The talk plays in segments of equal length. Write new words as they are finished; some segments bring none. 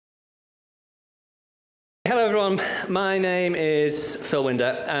Hello everyone, my name is Phil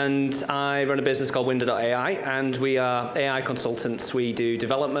Winder and I run a business called Winder.ai, and we are AI consultants. We do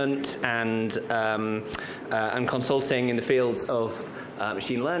development and consulting in the fields of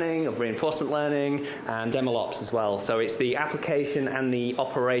machine learning, of reinforcement learning, and MLOps as well. So it's the application and the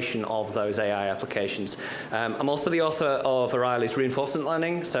operation of those AI applications. I'm also the author of O'Reilly's reinforcement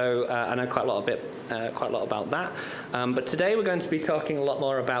learning, so I know quite a lot about that. But today we're going to be talking a lot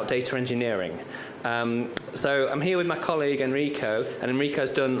more about data engineering. So I'm here with my colleague Enrico, and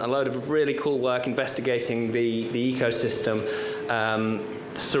Enrico's done a load of really cool work investigating the ecosystem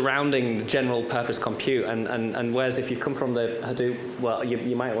surrounding general purpose compute, and whereas if you come from the Hadoop, well,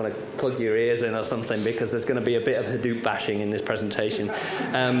 you might want to plug your ears in or something, because there's going to be a bit of Hadoop bashing in this presentation.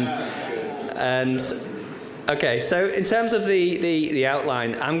 Okay, so in terms of the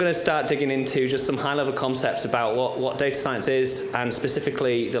outline, I'm going to start digging into just some high-level concepts about what data science is, and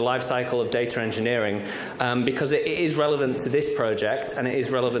specifically the life cycle of data engineering, because it is relevant to this project, and it is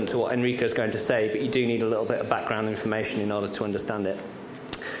relevant to what Enrico's going to say, but you do need a little bit of background information in order to understand it.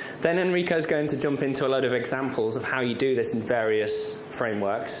 Then Enrico's going to jump into a load of examples of how you do this in various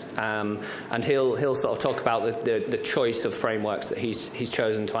frameworks, and he'll sort of talk about the choice of frameworks that he's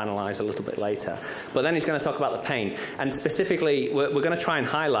chosen to analyze a little bit later. But then he's going to talk about the pain, and specifically we're going to try and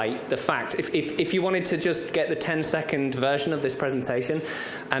highlight the fact, if you wanted to just get the 10-second version of this presentation,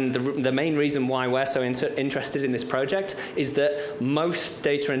 and the main reason why we're so interested in this project is that most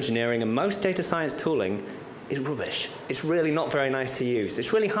data engineering and most data science tooling is rubbish. It's really not very nice to use.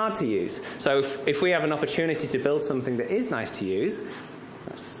 It's really hard to use. So if we have an opportunity to build something that is nice to use,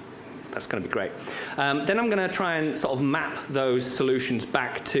 that's going to be great. Then I'm going to try and sort of map those solutions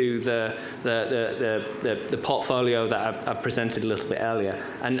back to the portfolio that I've presented a little bit earlier,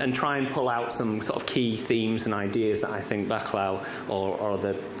 and try and pull out some sort of key themes and ideas that I think Bacalhau or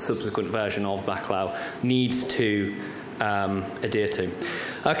the subsequent version of Bacalhau needs to adhere to.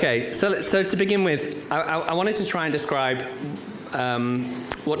 Okay, so to begin with, I wanted to try and describe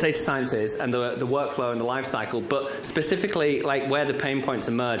what data science is and the workflow and the life cycle, but specifically like where the pain points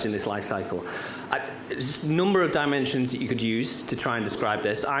emerge in this life cycle. There's a number of dimensions that you could use to try and describe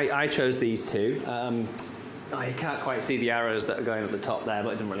this. I chose these two. You can't quite see the arrows that are going at the top there, but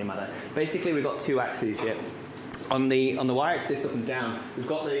it doesn't really matter. Basically, we've got two axes here. On the y-axis up and down, we've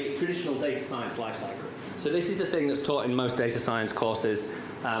got the traditional data science life cycle. So this is the thing that's taught in most data science courses.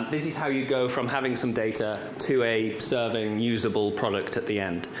 This is how you go from having some data to a serving, usable product at the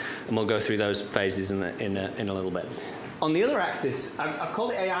end. And we'll go through those phases in a little bit. On the other axis, I've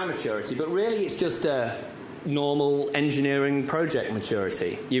called it AI maturity, but really it's just a normal engineering project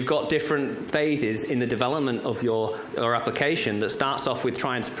maturity. You've got different phases in the development of your application that starts off with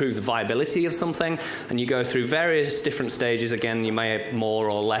trying to prove the viability of something, and you go through various different stages. Again, you may have more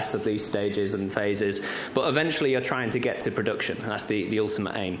or less of these stages and phases, but eventually you're trying to get to production, and that's the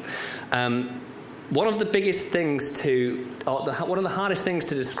ultimate aim. One of the biggest things one of the hardest things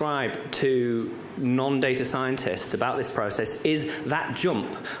to describe to non-data scientists about this process is that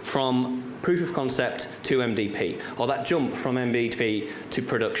jump from proof of concept to MVP, or that jump from MVP to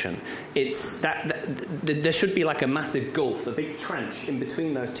production. It's there should be like a massive gulf, a big trench in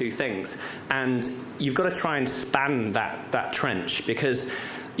between those two things, and you've got to try and span that trench, because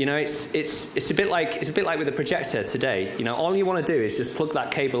it's a bit like with the projector today. All you want to do is just plug that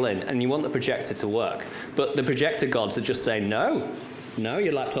cable in, and you want the projector to work. But the projector gods are just saying, no,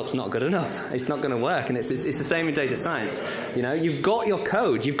 your laptop's not good enough. It's not going to work. And it's the same in data science. You've got your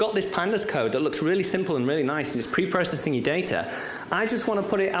code. You've got this pandas code that looks really simple and really nice, and it's pre-processing your data. I just want to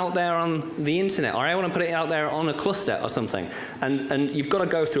put it out there on the internet, or I want to put it out there on a cluster or something. And you've got to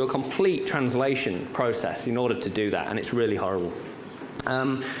go through a complete translation process in order to do that, and it's really horrible.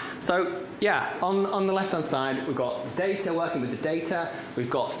 So yeah, on the left-hand side, we've got data, working with the data. We've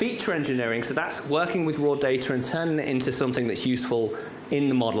got feature engineering, so that's working with raw data and turning it into something that's useful in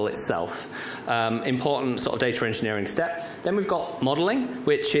the model itself. Important sort of data engineering step. Then we've got modeling,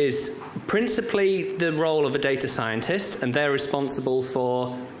 which is principally the role of a data scientist, and they're responsible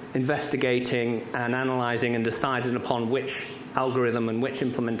for investigating and analyzing and deciding upon which algorithm and which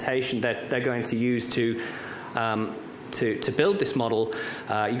implementation they're going to use to build this model.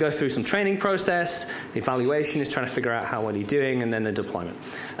 You go through some training process, the evaluation is trying to figure out how well you're doing, and then the deployment.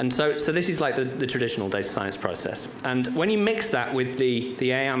 And so this is like the traditional data science process. And when you mix that with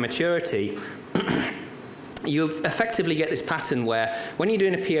the AI maturity, you effectively get this pattern where when you're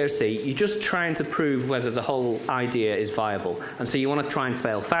doing a POC, you're just trying to prove whether the whole idea is viable. And so you want to try and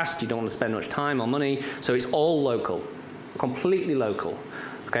fail fast, you don't want to spend much time or money, so it's all local, completely local.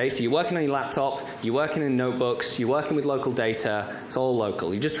 Okay, so you're working on your laptop, you're working in notebooks, you're working with local data, it's all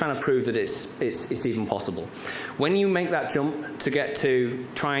local. You're just trying to prove that it's even possible. When you make that jump to get to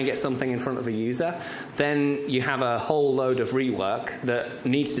try and get something in front of a user, then you have a whole load of rework that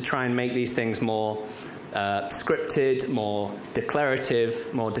needs to try and make these things more scripted, more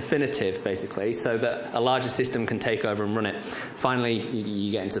declarative, more definitive, basically, so that a larger system can take over and run it. Finally,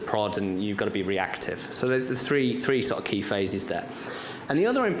 you get into prod, and you've got to be reactive. So there's three sort of key phases there. And the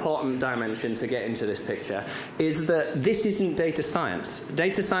other important dimension to get into this picture is that this isn't data science.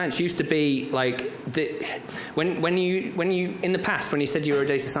 Data science used to be like when you in the past, when you said you were a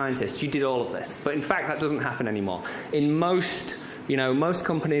data scientist, you did all of this. But in fact, that doesn't happen anymore. In most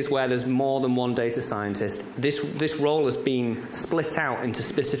companies where there's more than one data scientist, this role has been split out into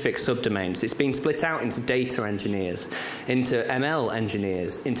specific subdomains. It's been split out into data engineers, into ML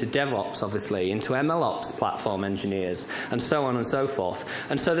engineers, into DevOps, obviously, into MLOps platform engineers, and so on and so forth.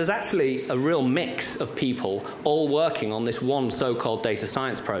 And so there's actually a real mix of people all working on this one so-called data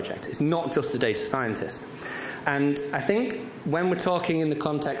science project. It's not just the data scientist. And I think when we're talking in the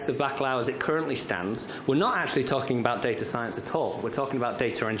context of Bacalao as it currently stands, we're not actually talking about data science at all. We're talking about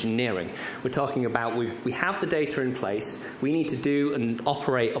data engineering. We're talking about we have the data in place. We need to do and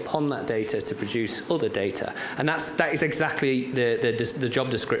operate upon that data to produce other data. And that is exactly the job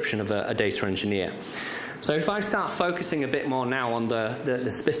description of a data engineer. So if I start focusing a bit more now on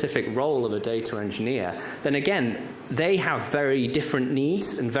the specific role of a data engineer, then again, they have very different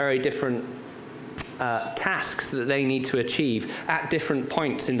needs and very different tasks that they need to achieve at different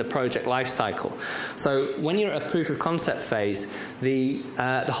points in the project lifecycle. So when you're at a proof of concept phase, the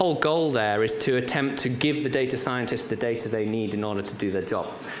whole goal there is to attempt to give the data scientists the data they need in order to do their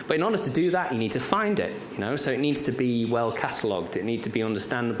job. But in order to do that, you need to find it. So it needs to be well catalogued. It needs to be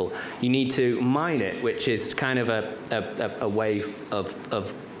understandable. You need to mine it, which is kind of a way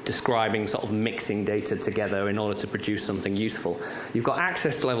of describing sort of mixing data together in order to produce something useful. You've got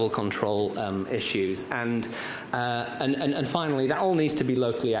access level control issues, and finally, that all needs to be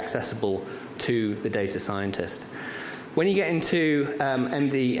locally accessible to the data scientist. When you get into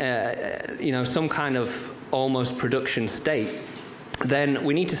MD, some kind of almost production state, then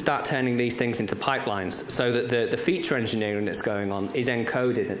we need to start turning these things into pipelines so that the feature engineering that's going on is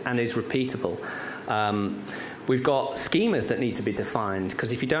encoded and is repeatable. We've got schemas that need to be defined,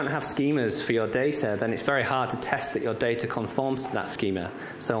 because if you don't have schemas for your data, then it's very hard to test that your data conforms to that schema,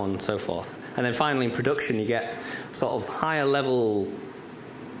 so on and so forth. And then finally, in production, you get sort of higher level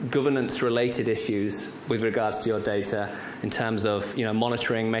governance-related issues with regards to your data in terms of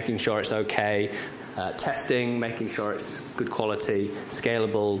monitoring, making sure it's okay, testing, making sure it's good quality,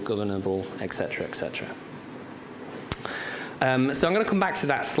 scalable, governable, etc., etc. So I'm going to come back to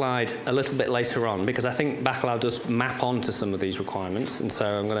that slide a little bit later on, because I think Bacalao does map onto some of these requirements, and so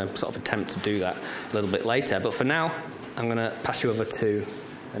I'm going to sort of attempt to do that a little bit later. But for now, I'm going to pass you over to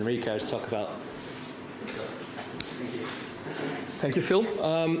Enrico to talk about. Thank you, Phil.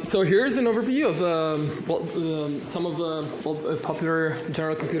 So here's an overview of some of the popular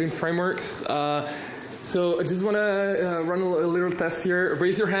general computing frameworks. So I just want to run a little test here.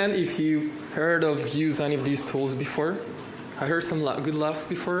 Raise your hand if you heard of use any of these tools before. I heard some good laughs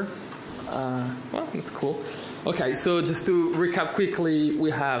before. Well, that's cool. Okay, so just to recap quickly, we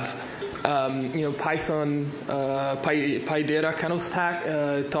have Python, PyData kind of stack,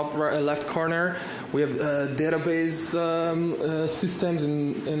 top right, left corner. We have database systems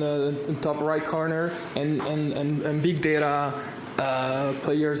in top right corner, and big data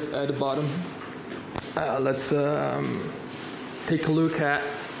players at the bottom. Let's take a look at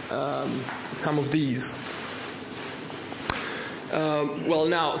some of these.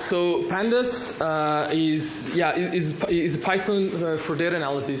 So Pandas is Python for data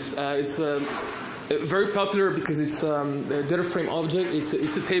analysis. It's very popular because it's a data frame object. It's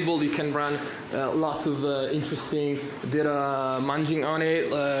a table. You can run lots of interesting data managing on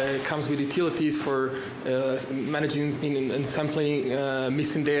it. It comes with utilities for managing and sampling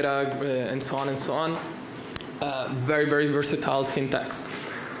missing data and so on and so on. Very, very versatile syntax.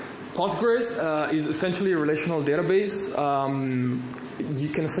 Postgres is essentially a relational database. You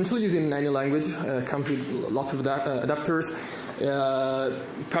can essentially use it in any language. It comes with lots of adapters.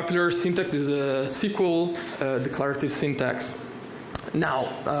 Popular syntax is a SQL declarative syntax.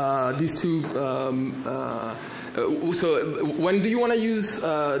 Now, these two. So when do you want to use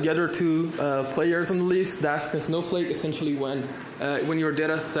the other two players on the list? Dask and Snowflake. Essentially, when your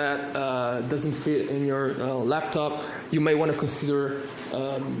data set doesn't fit in your laptop, you may want to consider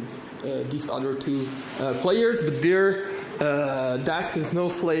these other two players, but they're Dask and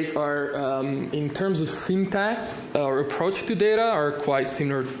Snowflake are, in terms of syntax or approach to data, are quite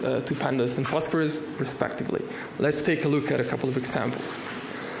similar to Pandas and Postgres, respectively. Let's take a look at a couple of examples.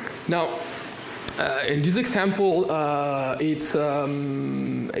 Now, in this example, it's a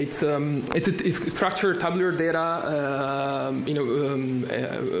structured tabular data,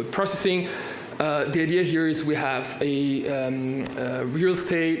 processing. The idea here is we have a real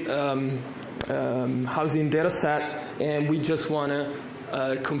estate housing data set, and we just want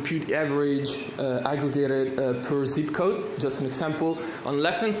to compute average aggregated per zip code. Just an example. On the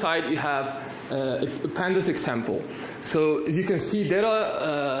left-hand side, you have a pandas example. So as you can see,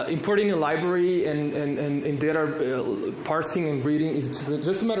 data importing a library and data parsing and reading is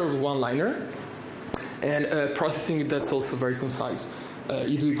just a matter of one-liner, and processing, that's also very concise.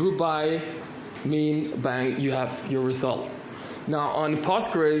 You do group by, mean, bang, you have your result. Now on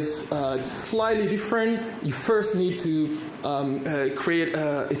Postgres, it's slightly different. You first need to create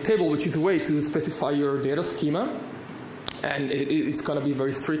a table, which is a way to specify your data schema, and it's going to be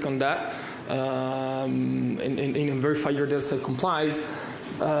very strict on that. And verify your data set complies.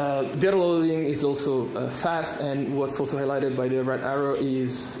 Data loading is also fast, and what's also highlighted by the red arrow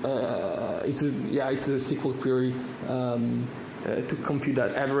is it's a SQL query to compute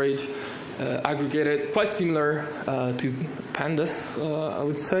that average aggregated, quite similar to Pandas, I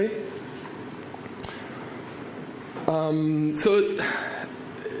would say. So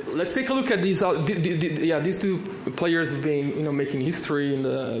let's take a look at these. These two players have been, making history in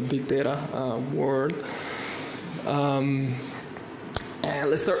the big data world. And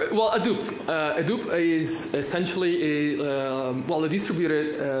let's start. Well, Hadoop. Hadoop is essentially a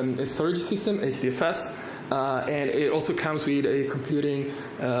distributed storage system, HDFS, and it also comes with a computing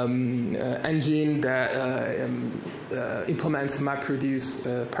engine that implements MapReduce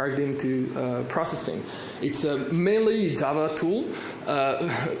paradigm to processing. It's mainly a Java tool,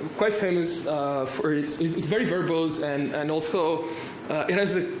 quite famous for it's very verbose, and also it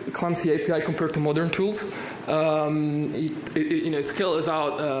has a clumsy API compared to modern tools. It scales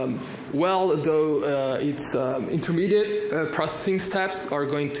out well, though its intermediate processing steps are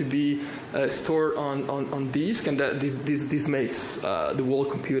going to be stored on disk, and that this makes the whole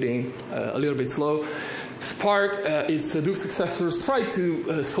computing a little bit slow. Spark, its Hadoop successors, try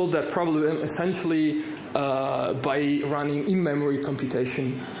to solve that problem essentially by running in-memory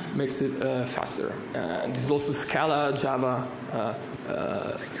computation, makes it faster. This is also Scala, Java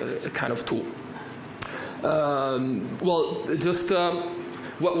kind of tool.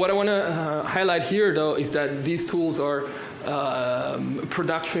 What I want to highlight here, though, is that these tools are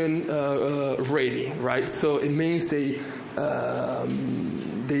production ready, right? So it means they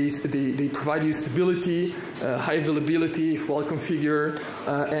provide you stability, high availability, if well configured,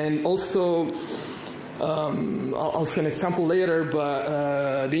 and also I'll show an example later,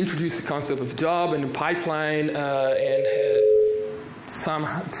 but they introduce the concept of job and pipeline, and some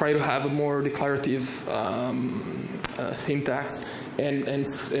try to have a more declarative syntax and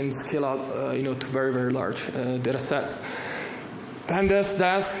scale out to very, very large data sets. Pandas,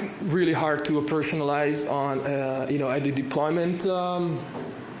 Dask, really hard to operationalize on at the deployment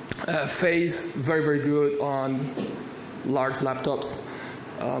phase. Very, very good on large laptops.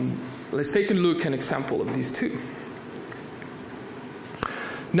 Let's take a look at an example of these two.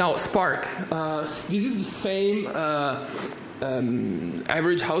 Now, Spark. This is the same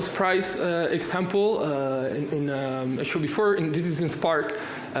average house price example I showed before, and this is in Spark.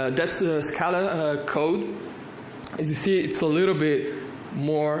 That's a Scala code. As you see, it's a little bit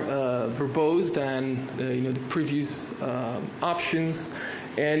more verbose than the previous options,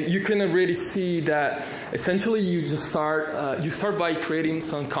 and you can already see that essentially you just start by creating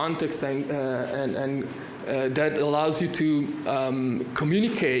some context, and that allows you to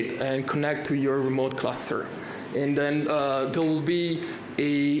communicate and connect to your remote cluster. And then there will be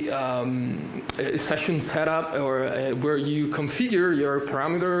a session setup where you configure your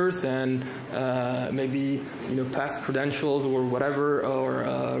parameters and maybe past credentials or whatever, or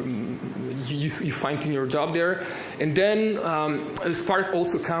you fine-tune your job there. And then Spark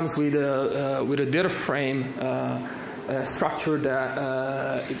also comes with a data frame structure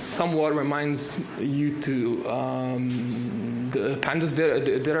that it somewhat reminds you to the Pandas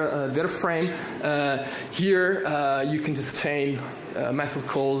data frame. Here you can just chain method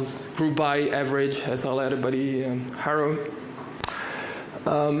calls, group by, average, as highlighted by the arrow.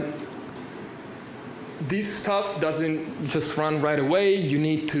 This stuff doesn't just run right away. You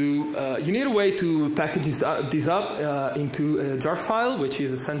need a way to package these up into a jar file, which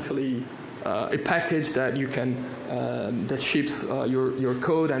is essentially a package that you can that ships your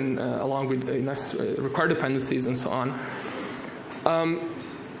code and along with required dependencies and so on.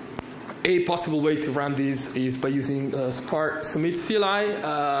 A possible way to run this is by using Spark Submit CLI,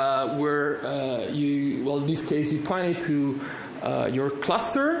 where in this case, you point it to your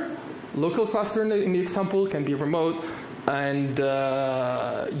cluster, local cluster in the example, can be remote, and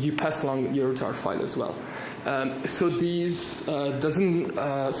you pass along your jar file as well. So this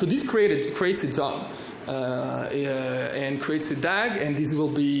creates a job and creates a DAG, and this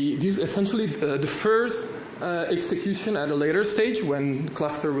is essentially the first execution at a later stage when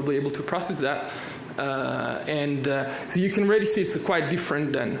cluster will be able to process that. So you can already see it's quite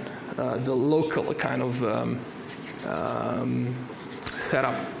different than the local kind of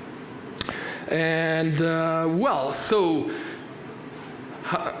setup. And how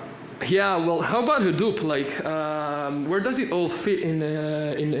about Hadoop? Like, where does it all fit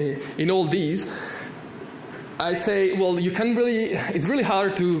in all these? I say, well, it's really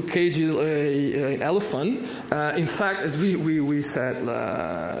hard to cage an elephant. In fact, as we said,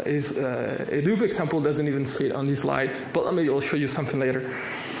 a Hadoop example doesn't even fit on this slide, but maybe I'll show you something later.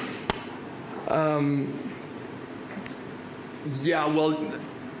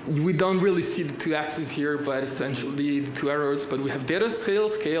 We don't really see the two axes here, but essentially the two arrows, but we have data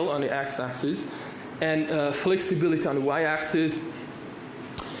scale on the x-axis and flexibility on the y-axis.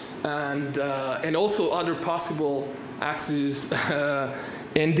 And also other possible axes.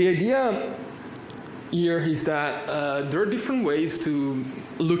 And the idea here is that there are different ways to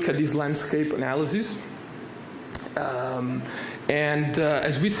look at this landscape analysis.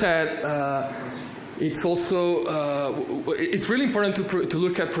 As we said, it's also it's really important to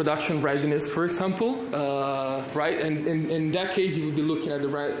look at production readiness, for example, right? And in that case, you would be looking at the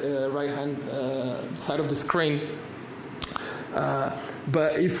right-hand side of the screen.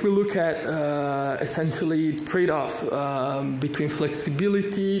 But if we look at essentially the trade-off between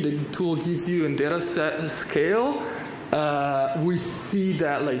flexibility the tool gives you and data set scale, we see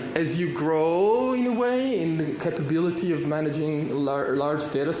that like as you grow in a way in the capability of managing large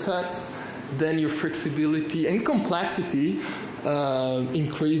data sets, then your flexibility and complexity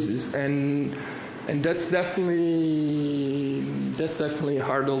increases, and that's definitely a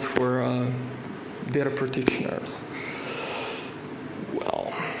hurdle for data practitioners.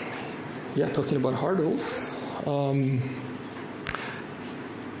 Well, yeah, talking about hurdles.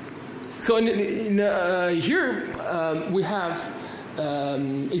 So here we have,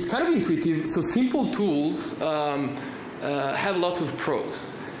 it's kind of intuitive. So simple tools have lots of pros.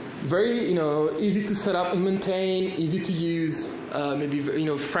 Very, easy to set up and maintain, easy to use, maybe,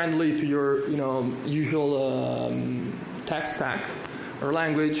 friendly to your, usual tech stack or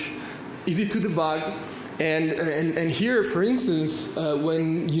language, easy to debug. And here, for instance,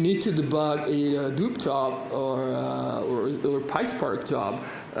 when you need to debug a Hadoop job or PySpark job,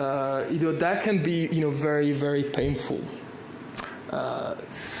 that can be very, very painful.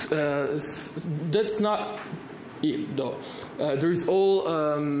 That's not it though. There's all.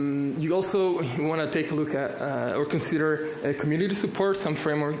 You also want to take a look at or consider community support. Some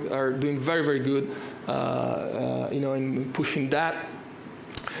frameworks are doing very, very good, in pushing that.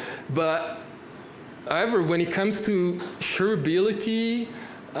 But however, when it comes to shareability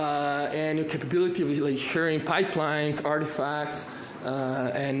and your capability of like sharing pipelines, artifacts,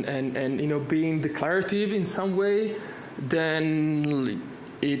 and being declarative in some way, then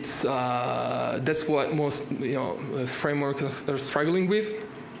it's that's what most frameworks are struggling with.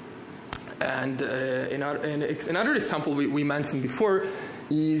 And another example we mentioned before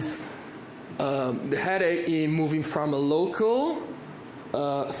is the headache in moving from a local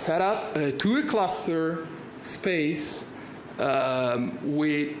setup to a cluster space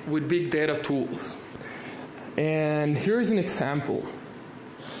with big data tools. And here's an example.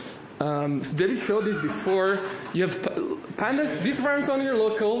 So David showed this before. You have pandas. This runs on your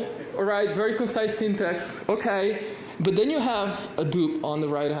local. All right, very concise syntax. Okay, but then you have Hadoop on the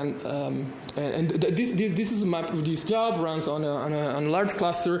right hand, and this is a map-reduced job. Runs on a large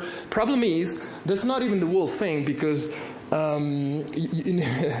cluster. Problem is that's not even the whole thing because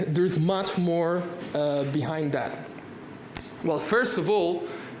there's much more behind that. Well, first of all,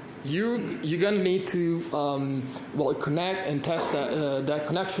 you're gonna need to connect and test that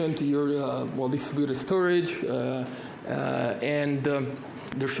connection to your distributed storage, and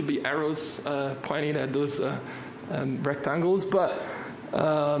there should be arrows pointing at those rectangles. But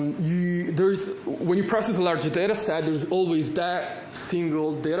when you process a large data set, there's always that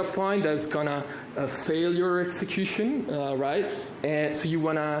single data point that's gonna fail your execution, right? And so you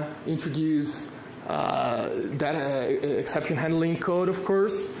wanna introduce data exception handling code, of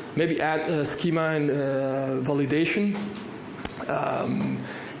course. Maybe add schema and validation.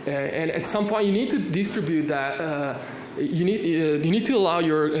 And at some point, you need to distribute that you need to allow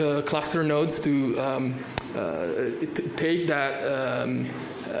your cluster nodes to take that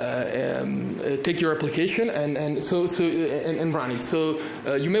take your application and run it. So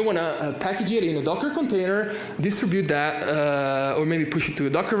you may want to package it in a Docker container, distribute that, or maybe push it to a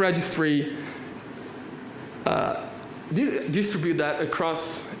Docker registry. Distribute that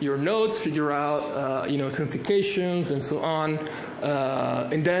across your nodes, figure out authentications and so on,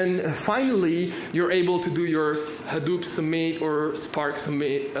 and then finally you're able to do your Hadoop submit or Spark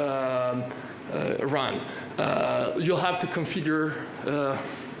submit run. You'll have to configure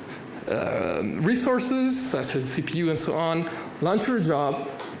resources such as CPU and so on, launch your job,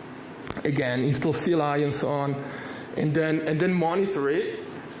 again install CLI and so on, and then monitor it.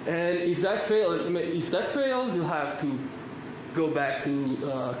 And if that fails, you'll have to go back to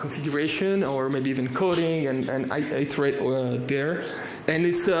configuration or maybe even coding and iterate there. And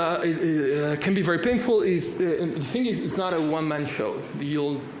it can be very painful. And the thing is, it's not a one-man show.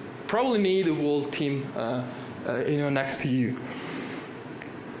 You'll probably need a whole team, next to you.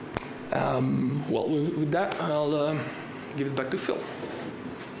 Well, with that, I'll give it back to Phil.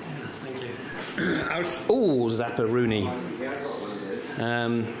 Thank you. Oh, Zapparoni.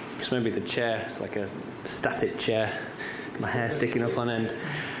 It's maybe the chair. It's like a static chair. My hair sticking up on end.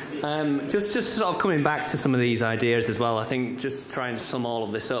 Just sort of coming back to some of these ideas as well. I think just trying to sum all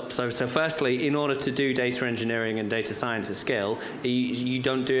of this up. So firstly, in order to do data engineering and data science at scale, you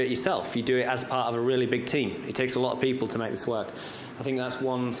don't do it yourself. You do it as part of a really big team. It takes a lot of people to make this work. I think that's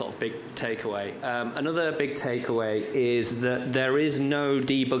one sort of big takeaway. Another big takeaway is that there is no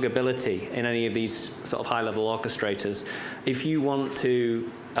debuggability in any of these sort of high-level orchestrators. If you want to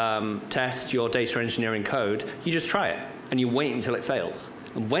test your data engineering code, you just try it, and you wait until it fails.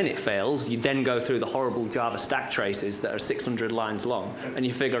 And when it fails, you then go through the horrible Java stack traces that are 600 lines long, and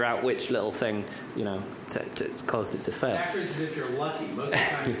you figure out which little thing, caused it to fail. Stack traces, if you're lucky. Most of the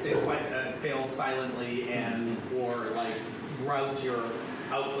time, it fails silently or routes your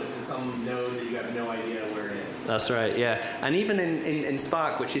output to some node that you have no idea where it is. That's right, yeah. And even in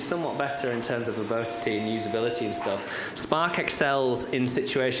Spark, which is somewhat better in terms of verbosity and usability and stuff, Spark excels in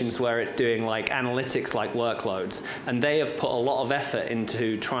situations where it's doing like analytics like workloads, and they have put a lot of effort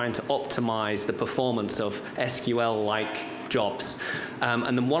into trying to optimize the performance of SQL-like jobs.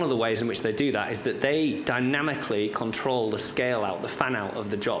 And then one of the ways in which they do that is that they dynamically control the scale out, the fan out of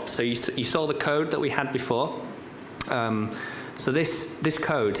the job. So you saw the code that we had before? So this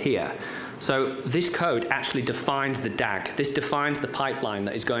code here, so this code actually defines the DAG. This defines the pipeline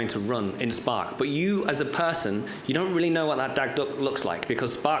that is going to run in Spark. But you, as a person, you don't really know what that DAG looks like,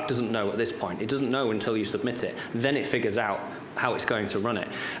 because Spark doesn't know at this point. It doesn't know until you submit it. Then it figures out how it's going to run it.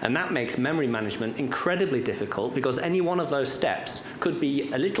 And that makes memory management incredibly difficult, because any one of those steps could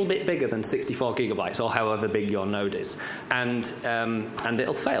be a little bit bigger than 64 gigabytes, or however big your node is. And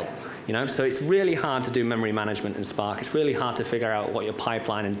it'll fail. So it's really hard to do memory management in Spark. It's really hard to figure out what your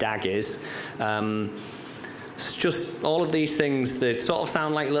pipeline and DAG is. It's just all of these things, they sort of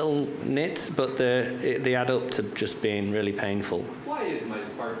sound like little nits, but they add up to just being really painful. Why is my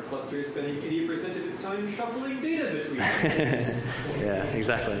Spark cluster spending 80% of its time shuffling data between nodes? Yeah,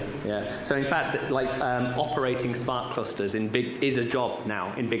 exactly. Yeah. So in fact, operating Spark clusters is a job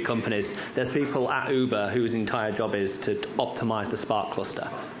now in big companies. There's people at Uber whose entire job is to optimize the Spark cluster.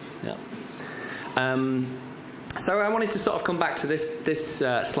 Yeah. So I wanted to sort of come back to this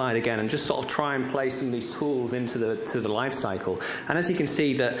slide again and just sort of try and play some of these tools into the life cycle. And as you can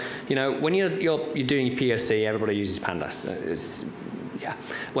see that, when you're doing your POC, everybody uses Pandas.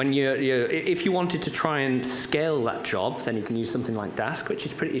 When if you wanted to try and scale that job, then you can use something like Dask, which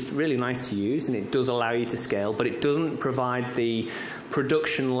is it's really nice to use, and it does allow you to scale, but it doesn't provide the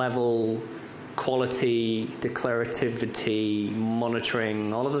production level quality, declarativity,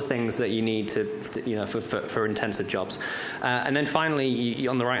 monitoring, all of the things that you need to for intensive jobs. And then finally,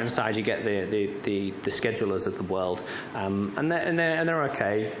 on the right hand side, you get the schedulers of the world, and they're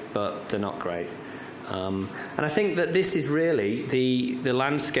okay, but they're not great. And I think that this is really the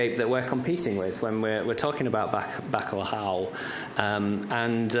landscape that we're competing with when we're talking about Bacalhau.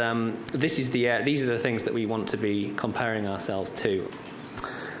 These are the things that we want to be comparing ourselves to.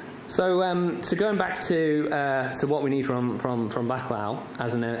 So going back to what we need from Bacalhau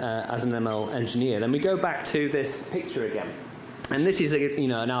as an ML engineer, then we go back to this picture again. And this is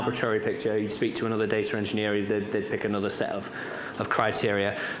an arbitrary picture. You speak to another data engineer, they'd pick another set of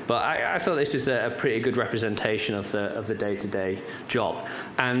criteria. But I thought this was a pretty good representation of the day-to-day job.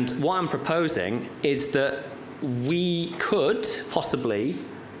 And what I'm proposing is that we could possibly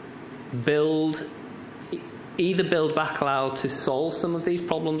build either build Bacalhau to solve some of these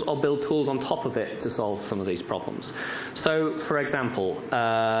problems or build tools on top of it to solve some of these problems. So, for example,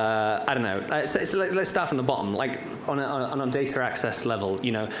 I don't know, let's start from the bottom, like on a data access level,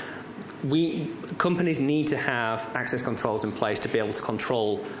 you know, companies need to have access controls in place to be able to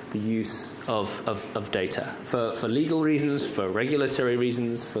control the use of data for legal reasons, for regulatory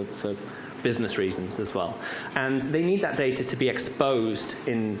reasons, for business reasons as well. And they need that data to be exposed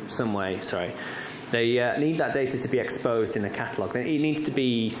in some way, They need that data to be exposed in a catalog. It needs to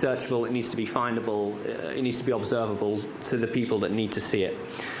be searchable, it needs to be findable, it needs to be observable to the people that need to see it.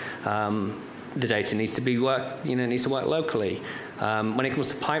 The data needs to work locally. When it comes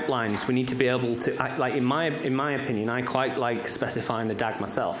to pipelines, we need to be able to, like in my opinion, I quite like specifying the DAG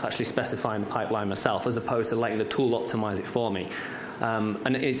myself, actually specifying the pipeline myself, as opposed to letting the tool optimize it for me.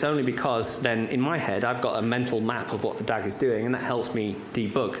 And it's only because then in my head I've got a mental map of what the DAG is doing, and that helps me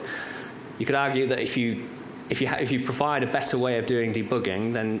debug. You could argue that if you provide a better way of doing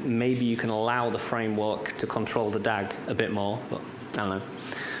debugging, then maybe you can allow the framework to control the DAG a bit more, but I don't know.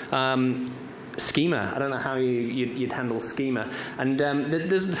 Schema. I don't know how you'd handle schema. And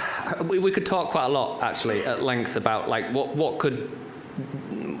we could talk quite a lot, actually, at length about like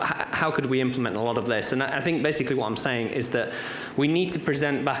how could we implement a lot of this. And I think basically what I'm saying is that we need to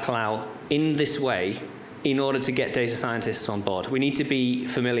present Bacalhau in this way in order to get data scientists on board. We need to be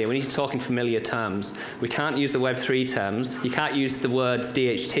familiar. We need to talk in familiar terms. We can't use the Web3 terms. You can't use the word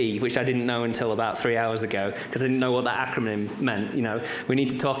DHT, which I didn't know until about 3 hours ago, because I didn't know what that acronym meant. You know, we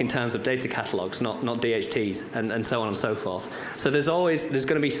need to talk in terms of data catalogs, not DHTs, and so on and so forth. So there's going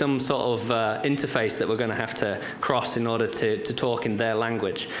to be some sort of interface that we're going to have to cross in order to talk in their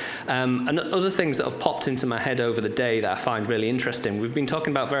language. And other things that have popped into my head over the day that I find really interesting. We've been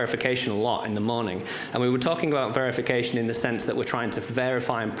talking about verification a lot in the morning, and we were talking about verification in the sense that we're trying to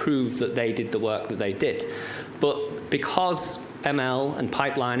verify and prove that they did the work that they did. But because ML and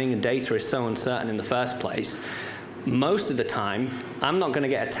pipelining and data is so uncertain in the first place, most of the time I'm not going to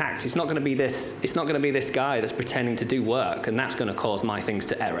get attacked. It's not going to be this guy that's pretending to do work, and that's going to cause my things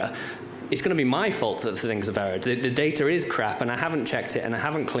to error. It's going to be my fault that the things have errored. The data is crap, and I haven't checked it, and I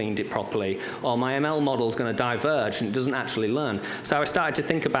haven't cleaned it properly, or my ML model is going to diverge and it doesn't actually learn. So I started to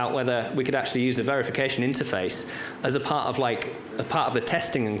think about whether we could actually use the verification interface as a part of the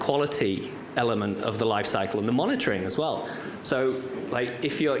testing and quality element of the life cycle, and the monitoring as well. So, like,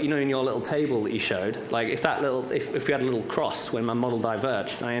 if you're, in your little table that you showed, like, if we had a little cross when my model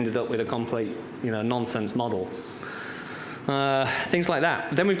diverged, I ended up with a complete, nonsense model. Things like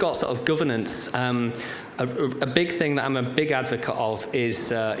that. Then we've got sort of governance. A big thing that I'm a big advocate of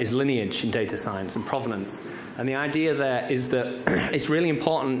is lineage in data science and provenance. And the idea there is that it's really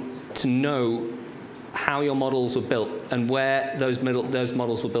important to know how your models were built and where those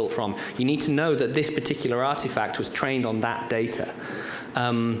models were built from. You need to know that this particular artifact was trained on that data.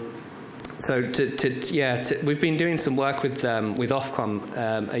 So we've been doing some work with Ofcom,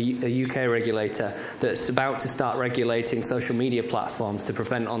 a UK regulator that's about to start regulating social media platforms to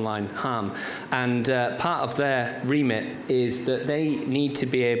prevent online harm. And part of their remit is that they need to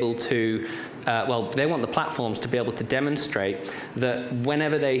be able to they want the platforms to be able to demonstrate that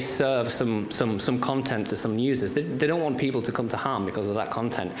whenever they serve some content to some users, they don't want people to come to harm because of that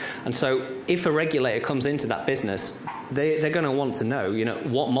content. And so if a regulator comes into that business, they're going to want to know,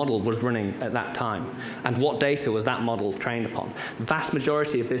 what model was running at that time and what data was that model trained upon. The vast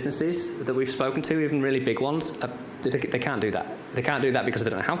majority of businesses that we've spoken to, even really big ones, they can't do that. They can't do that because they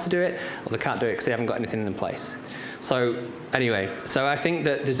don't know how to do it, or they can't do it because they haven't got anything in place. So anyway, I think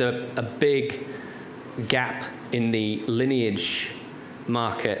that there's a big gap in the lineage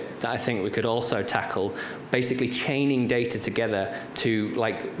market that I think we could also tackle, basically chaining data together to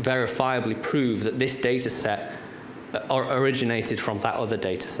verifiably prove that this data set originated from that other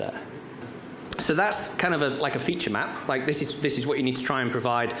data set. So that's kind of like a feature map. Like this is what you need to try and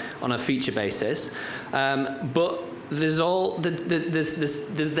provide on a feature basis. But there's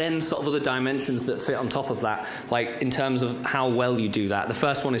then sort of other dimensions that fit on top of that, like in terms of how well you do that. The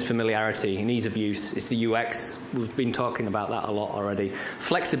first one is familiarity and ease of use. It's the UX. We've been talking about that a lot already.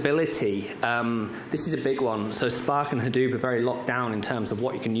 Flexibility. This is a big one. So Spark and Hadoop are very locked down in terms of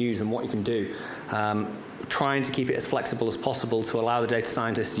what you can use and what you can do. Trying to keep it as flexible as possible to allow the data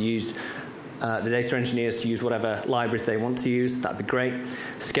scientists to use the data engineers to use whatever libraries they want to use. That'd be great.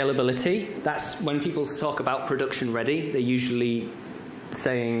 Scalability. That's when people talk about production ready, they're usually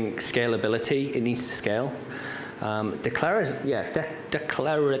saying scalability. It needs to scale.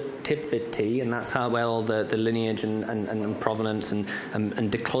 Declarativity, and that's how well the lineage and provenance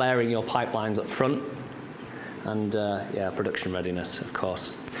and declaring your pipelines up front. And production readiness, of course.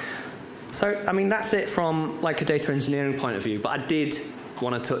 So, I mean, that's it from like a data engineering point of view, but I did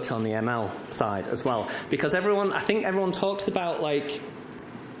want to touch on the ML side as well, because I think everyone talks about like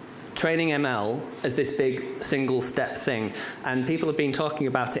training ML as this big single step thing, and people have been talking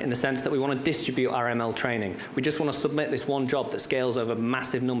about it in the sense that we want to distribute our ML training. We just want to submit this one job that scales over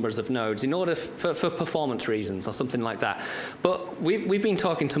massive numbers of nodes in order for performance reasons or something like that. But we've been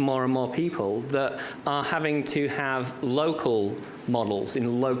talking to more and more people that are having to have local models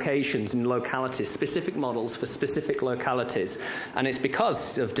in locations, in localities, specific models for specific localities. And it's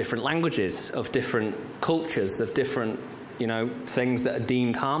because of different languages, of different cultures, of different things that are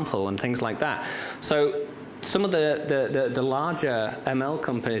deemed harmful and things like that. So some of the larger ML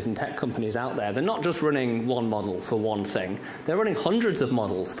companies and tech companies out there, they're not just running one model for one thing. They're running hundreds of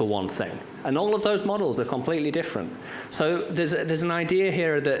models for one thing. And all of those models are completely different. So there's an idea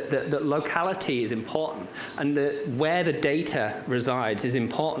here that locality is important, and that where the data resides is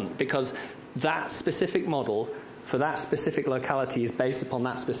important, because that specific model for that specific locality is based upon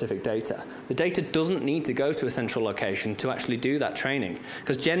that specific data. The data doesn't need to go to a central location to actually do that training,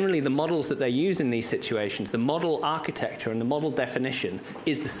 because generally the models that they use in these situations, the model architecture and the model definition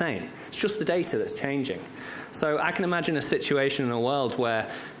is the same. It's just the data that's changing. So I can imagine a situation in a world where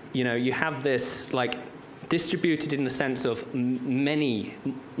you have this like distributed in the sense of many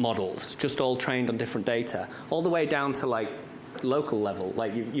models, just all trained on different data, all the way down to like local level.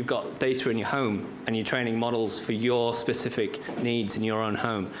 Like you've got data in your home and you're training models for your specific needs in your own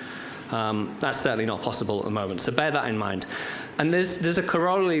home. That's certainly not possible at the moment, so bear that in mind. And there's a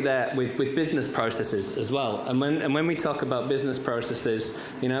corollary there with business processes as well. And when we talk about business processes,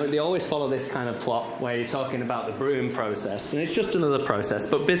 they always follow this kind of plot where you're talking about the brewing process, and it's just another process.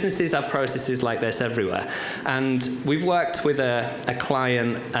 But businesses have processes like this everywhere. And we've worked with a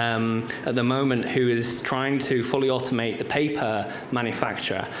client at the moment who is trying to fully automate the paper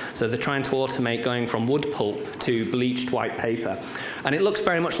manufacturer. So they're trying to automate going from wood pulp to bleached white paper. And it looks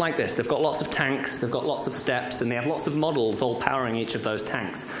very much like this. They've got lots of tanks, they've got lots of steps, and they have lots of models all powering each of those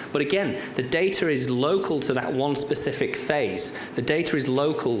tanks. But again, the data is local to that one specific phase. The data is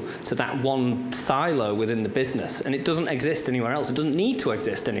local to that one silo within the business, and it doesn't exist anywhere else. It doesn't need to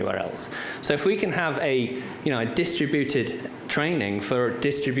exist anywhere else. So if we can have a distributed training for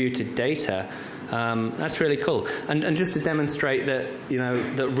distributed data, that's really cool. And just to demonstrate that,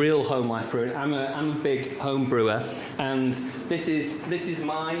 that real home life brewing, I'm a big home brewer, and this is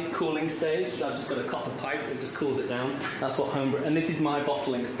my cooling stage. I've just got a copper pipe that just cools it down. That's what home brew. And this is my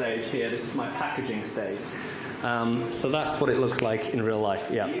bottling stage here. This is my packaging stage. So that's what it looks like in real life.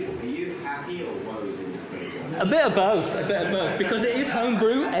 Yeah. Are you happy or worried in the A bit of both. Because it is home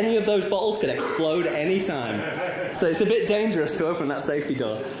brew, any of those bottles could explode at any time. So it's a bit dangerous to open that safety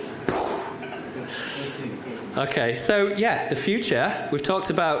door. Okay, so yeah, the future. We've talked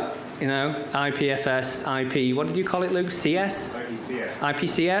about, IPFS, IP. What did you call it, Luke? CS?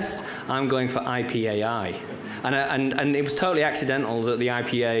 IPCS. I'm going for IPAI. And it was totally accidental that the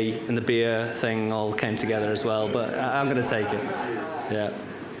IPA and the beer thing all came together as well, but I'm going to take it. Yeah.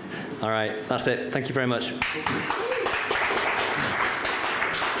 All right, that's it. Thank you very much.